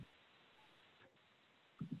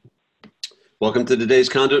Welcome to today's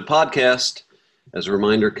Conduit podcast. As a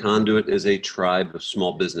reminder, Conduit is a tribe of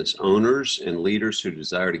small business owners and leaders who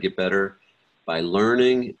desire to get better by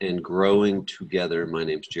learning and growing together. My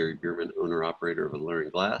name is Jerry Beerman, owner-operator of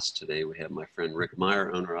Alluring Glass. Today we have my friend Luke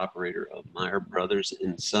Meyer, owner-operator of Meyer Bros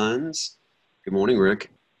and Sons. Good morning,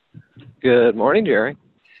 Rick. Good morning, Jerry.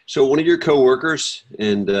 So one of your coworkers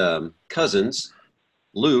and cousins,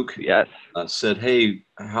 Luke, Yes. Said, hey,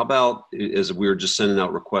 how about, as we were just sending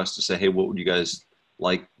out requests to say, hey, what would you guys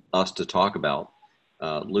like us to talk about?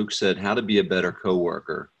 Luke said, how to be a better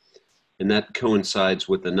coworker. And that coincides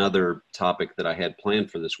with another topic that I had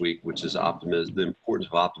planned for this week, which is optimism, the importance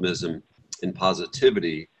of optimism and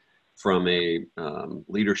positivity from a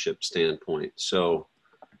leadership standpoint. So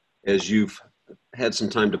as you've had some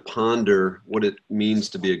time to ponder what it means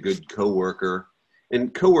to be a good coworker,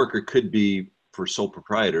 and coworker could be, for sole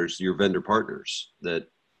proprietors, your vendor partners that,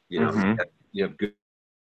 you have good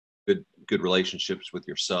relationships with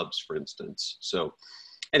your subs, for instance. So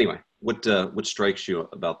anyway, what strikes you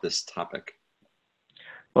about this topic?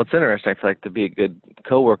 Well, it's interesting. I feel like to be a good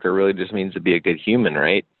coworker really just means to be a good human,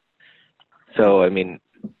 right? So, I mean,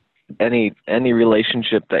 any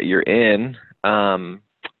relationship that you're in,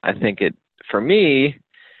 I think for me,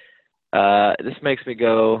 this makes me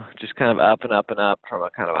go just kind of up and up and up from a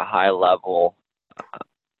kind of a high level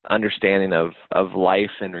understanding of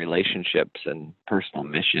life and relationships and personal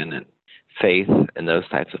mission and faith and those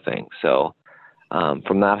types of things. So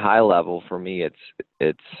from that high level, for me,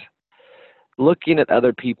 it's looking at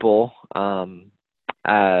other people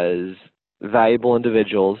as valuable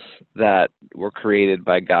individuals that were created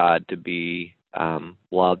by God to be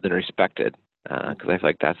loved and respected, because I feel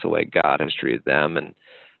like that's the way God has treated them, and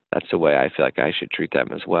that's the way I feel like I should treat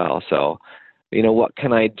them as well. So, what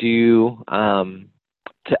can I do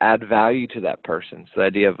to add value to that person? So the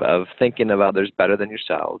idea of thinking of others better than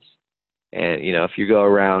yourselves. And, if you go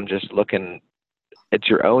around just looking at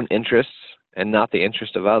your own interests and not the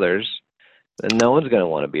interest of others, then no one's going to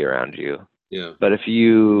want to be around you. Yeah. But if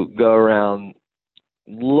you go around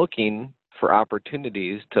looking for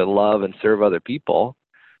opportunities to love and serve other people,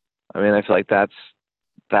 I mean, I feel like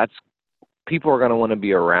that's people are going to want to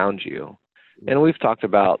be around you. And we've talked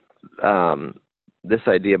about this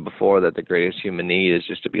idea before, that the greatest human need is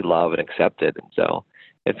just to be loved and accepted. And so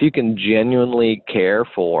if you can genuinely care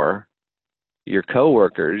for your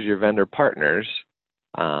coworkers, your vendor partners,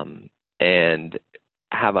 and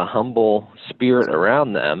have a humble spirit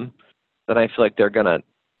around them, then I feel like you're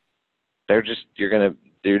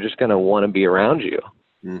just gonna want to be around you.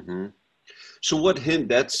 Mm-hmm. So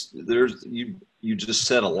you just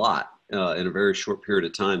said a lot in a very short period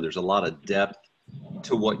of time. There's a lot of depth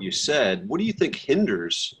to what you said. What do you think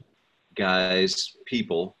hinders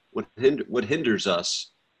people? What hinders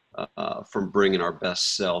us from bringing our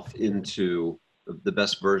best self into the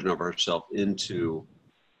best version of ourselves into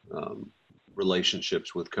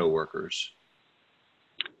relationships with coworkers?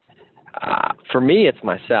 For me, it's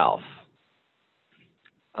myself.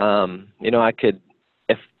 I could,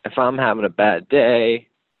 if I'm having a bad day,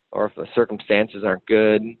 or if the circumstances aren't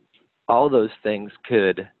good, all those things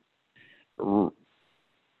could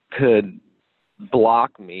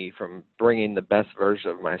block me from bringing the best version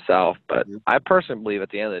of myself. But I personally believe at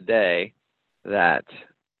the end of the day that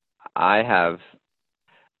I have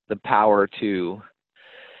the power to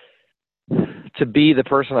be the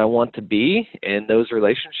person I want to be in those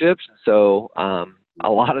relationships. So a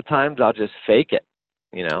lot of times I'll just fake it,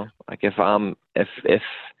 like if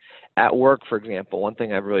at work, for example, one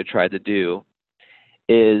thing I've really tried to do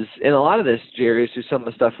is, and a lot of this, Jerry, is through some of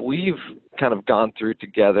the stuff we've kind of gone through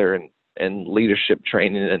together, and leadership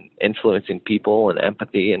training and influencing people and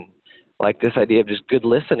empathy, and like this idea of just good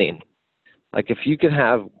listening. Like if you can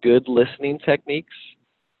have good listening techniques,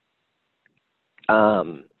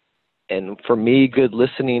 and for me, good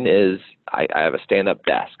listening is I have a stand-up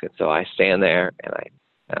desk, and so I stand there and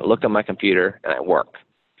I look at my computer and I work.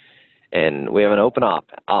 And we have an open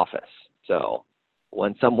office. So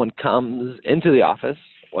when someone comes into the office,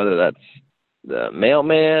 whether that's the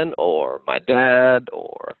mailman or my dad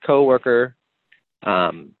or a coworker,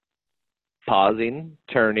 pausing,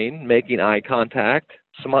 turning, making eye contact,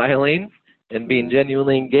 smiling, and being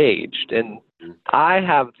genuinely engaged. And I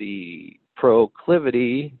have the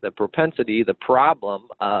propensity, the problem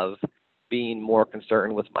of being more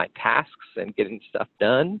concerned with my tasks and getting stuff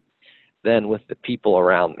done than with the people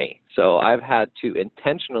around me. So I've had to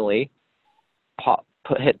intentionally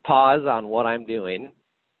hit pause on what I'm doing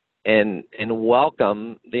and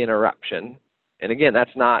welcome the interruption. And again,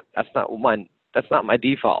 that's not my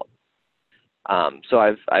default. So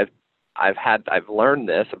I've learned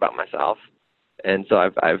this about myself, And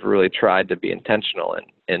so I've really tried to be intentional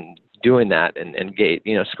in doing that and engage,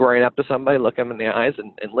 squaring up to somebody, looking them in the eyes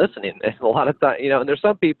and listening. And a lot of times, and there's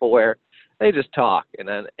some people where they just talk and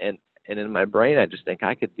in my brain, I just think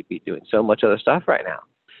I could be doing so much other stuff right now.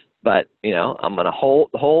 But, I'm going to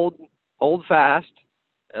hold fast,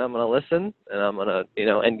 and I'm going to listen, and I'm going to,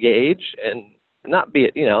 engage and not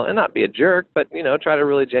be, and not be a jerk, but, try to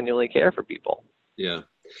really genuinely care for people. Yeah.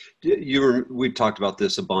 We've talked about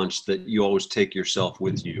this a bunch, that you always take yourself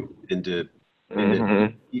with you into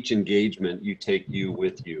each engagement. You take you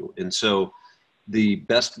with you. And so the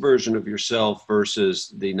best version of yourself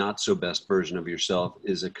versus the not so best version of yourself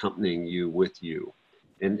is accompanying you with you.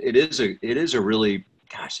 And it is a really,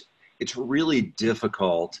 gosh, it's really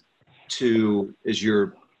difficult to, as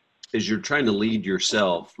you're trying to lead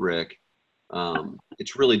yourself, Rick,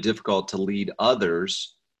 it's really difficult to lead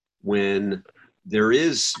others when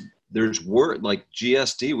there's work, like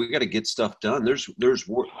GSD. We got to get stuff done. There's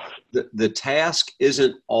work. The task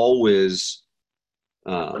isn't always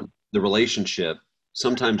the relationship.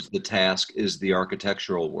 Sometimes the task is the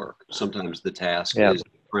architectural work. Sometimes the task is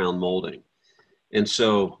crown molding. And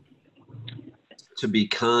so to be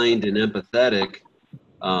kind and empathetic,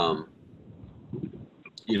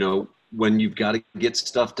 when you've got to get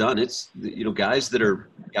stuff done, it's, guys that are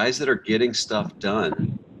getting stuff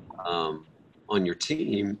done on your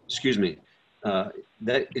team,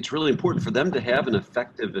 that it's really important for them to have an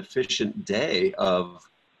effective, efficient day of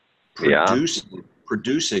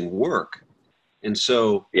producing work. And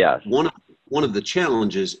so one of the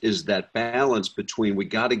challenges is that balance between, we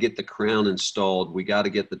got to get the crown installed, we got to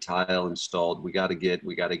get the tile installed, we got to get,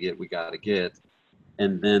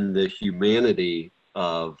 and then the humanity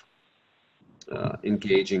of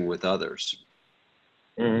engaging with others.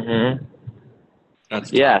 Mm-hmm. That's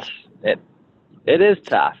tough. Yes, it is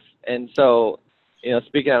tough. And so,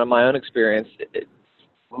 speaking out of my own experience,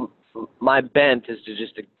 my bent is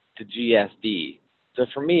to GSD. So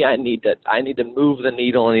for me, I need to move the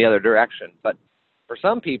needle in the other direction. But for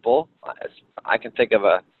some people, I can think of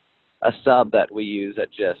a sub that we use that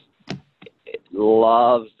it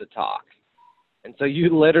loves to talk. And so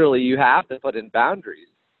you have to put in boundaries.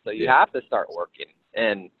 So you have to start working,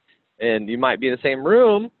 and you might be in the same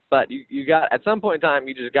room, but you got, at some point in time,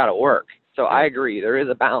 you just got to work. So I agree. There is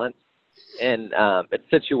a balance, and it's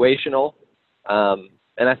situational. And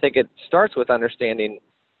I think it starts with understanding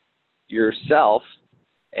yourself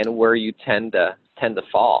and where you tend to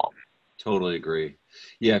fall. Totally agree.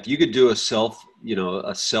 Yeah. If you could do a self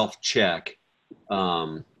check,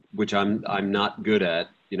 which I'm not good at,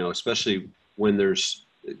 especially when there's,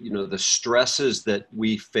 the stresses that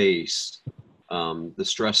we face, the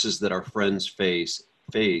stresses that our friends face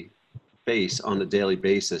on a daily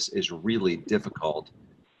basis, is really difficult,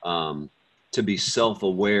 to be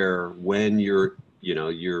self-aware when you're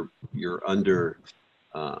under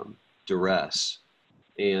duress.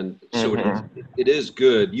 And so it is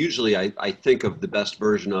good. Usually I think of the best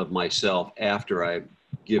version of myself after I've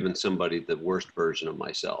given somebody the worst version of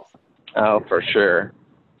myself. Oh, for sure.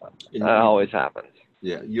 That always happens.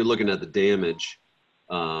 Yeah, you're looking at the damage.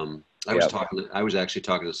 I was actually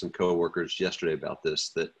talking to some coworkers yesterday about this,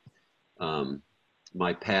 that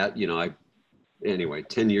my 10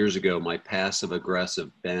 years ago, my passive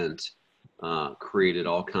aggressive bent created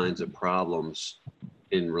all kinds of problems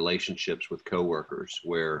in relationships with coworkers,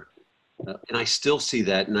 where and I still see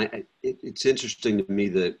that. And it's interesting to me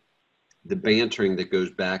that the bantering that goes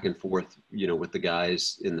back and forth, with the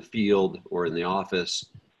guys in the field or in the office,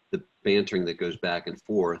 the bantering that goes back and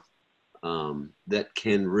forth, that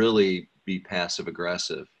can really be passive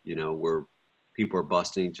aggressive, where people are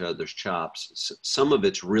busting each other's chops. Some of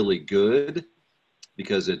it's really good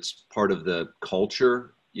because it's part of the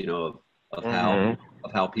culture, of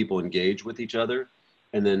how people engage with each other.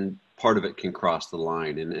 And then part of it can cross the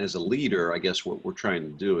line. And as a leader, I guess what we're trying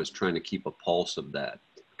to do is trying to keep a pulse of that,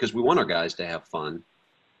 because we want our guys to have fun,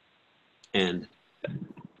 and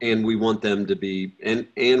we want them to be,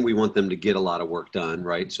 and we want them to get a lot of work done,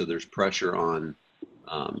 right? So there's pressure on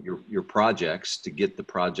your projects to get the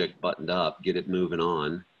project buttoned up, get it moving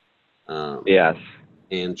on.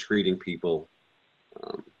 And treating people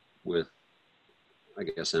with, I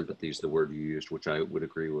guess, empathy is the word you used, which I would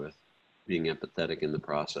agree with, being empathetic in the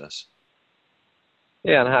process.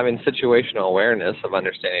 Yeah, and having situational awareness of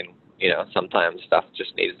understanding, sometimes stuff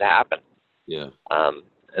just needs to happen. Yeah.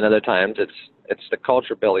 And other times it's the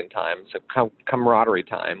culture building time, so camaraderie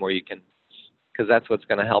time, where you can, because that's what's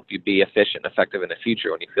going to help you be efficient, effective in the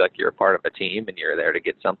future, when you feel like you're a part of a team and you're there to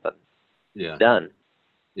get something done.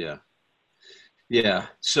 Yeah. Yeah.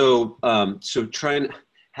 So,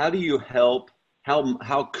 how do you help?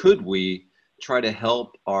 How could we try to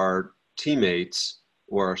help our teammates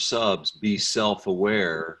or our subs be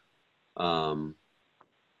self-aware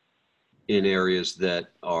in areas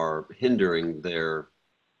that are hindering their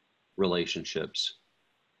relationships.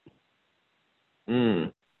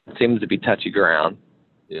 Seems to be touchy ground.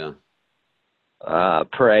 Yeah.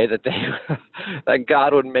 Pray that they that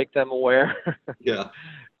God would make them aware. Yeah.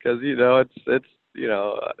 Because it's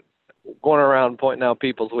going around pointing out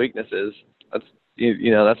people's weaknesses. That's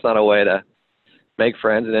that's not a way to make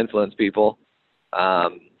friends and influence people.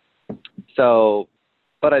 But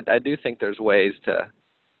I do think there's ways to,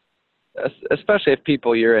 especially if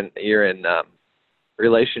people you're in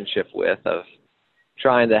relationship with, of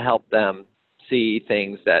trying to help them see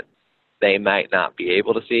things that they might not be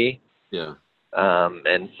able to see. Yeah.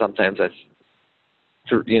 And sometimes that's,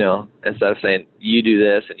 instead of saying you do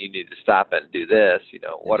this and you need to stop it and do this,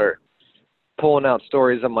 what are pulling out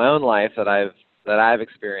stories of my own life that I've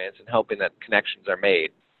experienced and hoping that connections are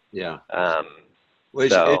made. Yeah.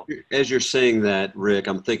 So as you're saying that, Rick,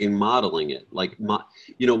 I'm thinking modeling it. Like, one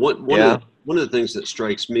of the things that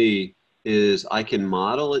strikes me is I can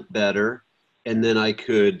model it better, and then I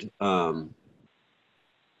could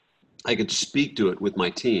speak to it with my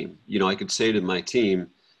team. I could say to my team,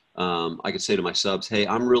 I could say to my subs, hey,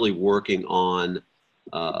 I'm really working on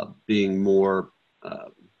being more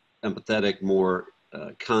empathetic, more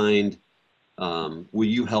kind. Will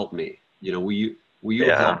you help me? Will you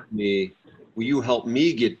help me? Will you help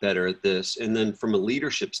me get better at this? And then from a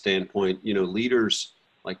leadership standpoint, leaders,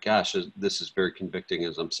 like, gosh, this is very convicting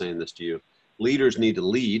as I'm saying this to you. Leaders need to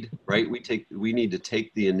lead, right? We need to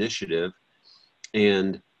take the initiative,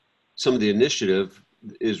 and some of the initiative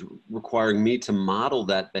is requiring me to model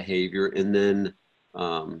that behavior, and then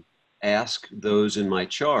ask those in my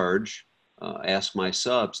charge, ask my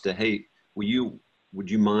subs to, hey, would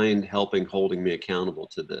you mind holding me accountable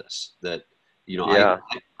to this? That,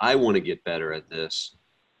 I want to get better at this.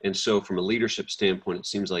 And so from a leadership standpoint, it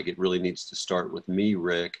seems like it really needs to start with me,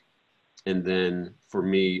 Rick, and then for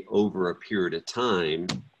me over a period of time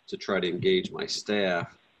to try to engage my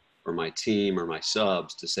staff or my team or my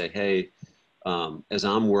subs to say, hey, as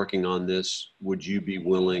I'm working on this, would you be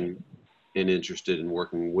willing and interested in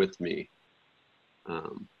working with me?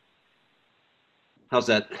 How's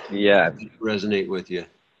that resonate with you?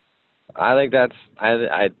 I think that's,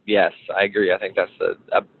 yes, I agree. I think that's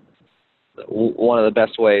one of the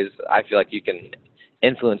best ways I feel like you can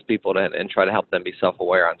influence people and try to help them be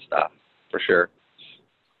self-aware on stuff, for sure.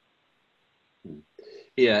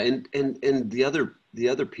 Yeah. And the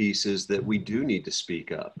other piece is that we do need to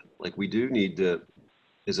speak up. Like, we do need to,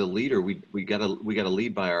 as a leader, we gotta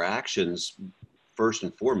lead by our actions first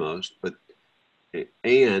and foremost, but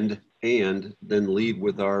and then lead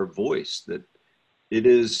with our voice. That it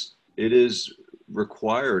is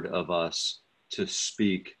required of us to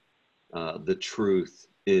speak the truth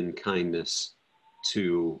in kindness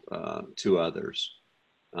to others,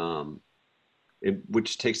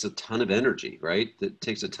 which takes a ton of energy, right? It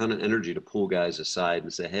takes a ton of energy to pull guys aside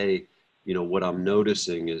and say, hey, what I'm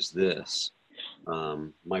noticing is this. I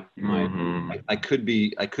could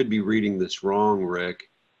be reading this wrong, Rick.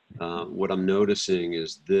 What I'm noticing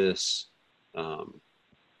is this, and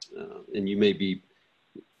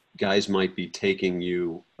guys might be taking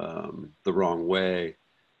you the wrong way,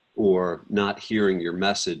 or not hearing your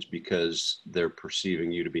message because they're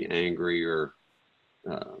perceiving you to be angry or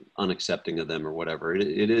unaccepting of them or whatever.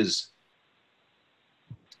 It is,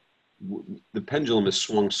 the pendulum has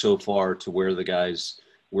swung so far to where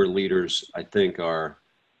leaders, I think, are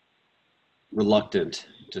reluctant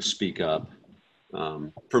to speak up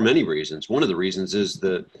for many reasons. One of the reasons is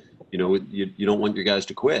that, you don't want your guys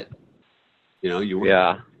to quit.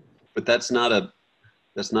 But that's not a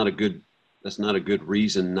good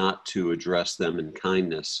reason not to address them in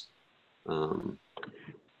kindness. And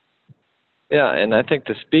I think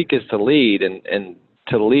to speak is to lead, and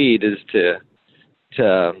to lead is to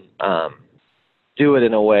do it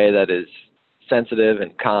in a way that is sensitive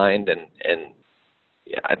and kind, and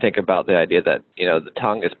I think about the idea that the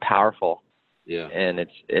tongue is powerful, and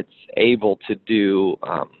it's able to do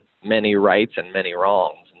many rights and many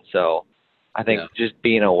wrongs, and so I think just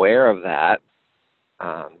being aware of that,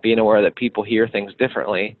 being aware that people hear things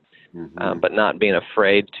differently, but not being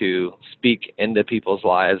afraid to speak into people's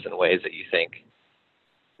lives in ways that you think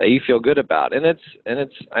that you feel good about, and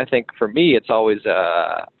it's I think for me it's always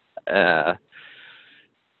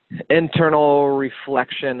internal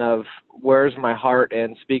reflection of where's my heart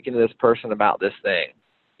in speaking to this person about this thing,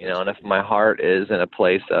 and if my heart is in a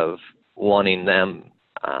place of wanting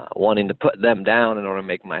to put them down in order to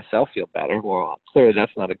make myself feel better, well, clearly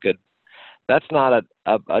that's not a good that's not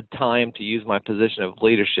a time to use my position of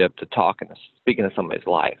leadership to speak into somebody's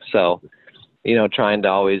life. So, trying to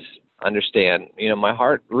always understand, my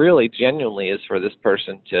heart really genuinely is for this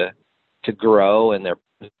person to grow in their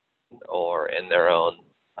or in their own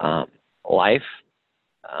life,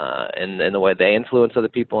 and in the way they influence other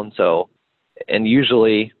people. And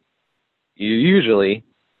usually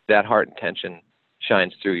that heart intention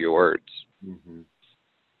shines through your words. Mm-hmm.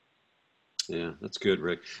 Yeah, that's good,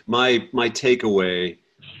 Rick. My takeaway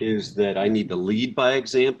is that I need to lead by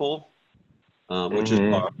example, which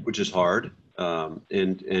is hard,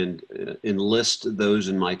 and enlist those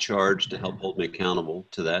in my charge to help hold me accountable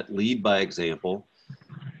to that. Lead by example.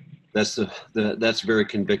 That's that's very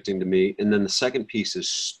convicting to me. And then the second piece is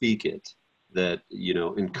speak it. That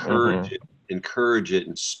encourage it,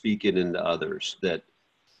 and speak it into others. That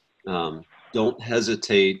don't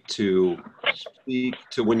hesitate to speak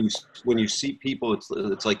to when you see people.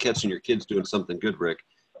 It's like catching your kids doing something good, Rick.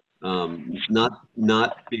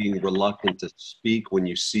 Not being reluctant to speak when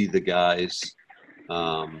you see the guys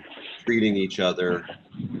treating each other,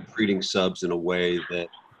 treating subs in a way that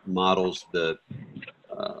models the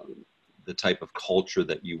type of culture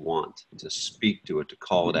that you want. To speak to it, to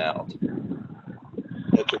call it out.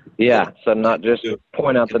 Yeah, so not just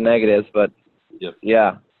point out the negatives, but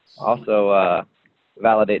yep. Also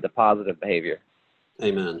validate the positive behavior.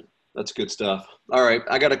 Amen. That's good stuff. All right,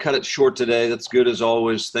 I got to cut it short today. That's good as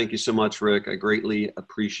always. Thank you so much, Rick. I greatly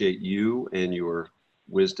appreciate you and your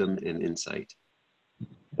wisdom and insight.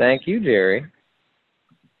 Thank you, Jerry.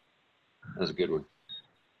 That was a good one.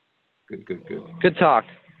 Good. Good talk.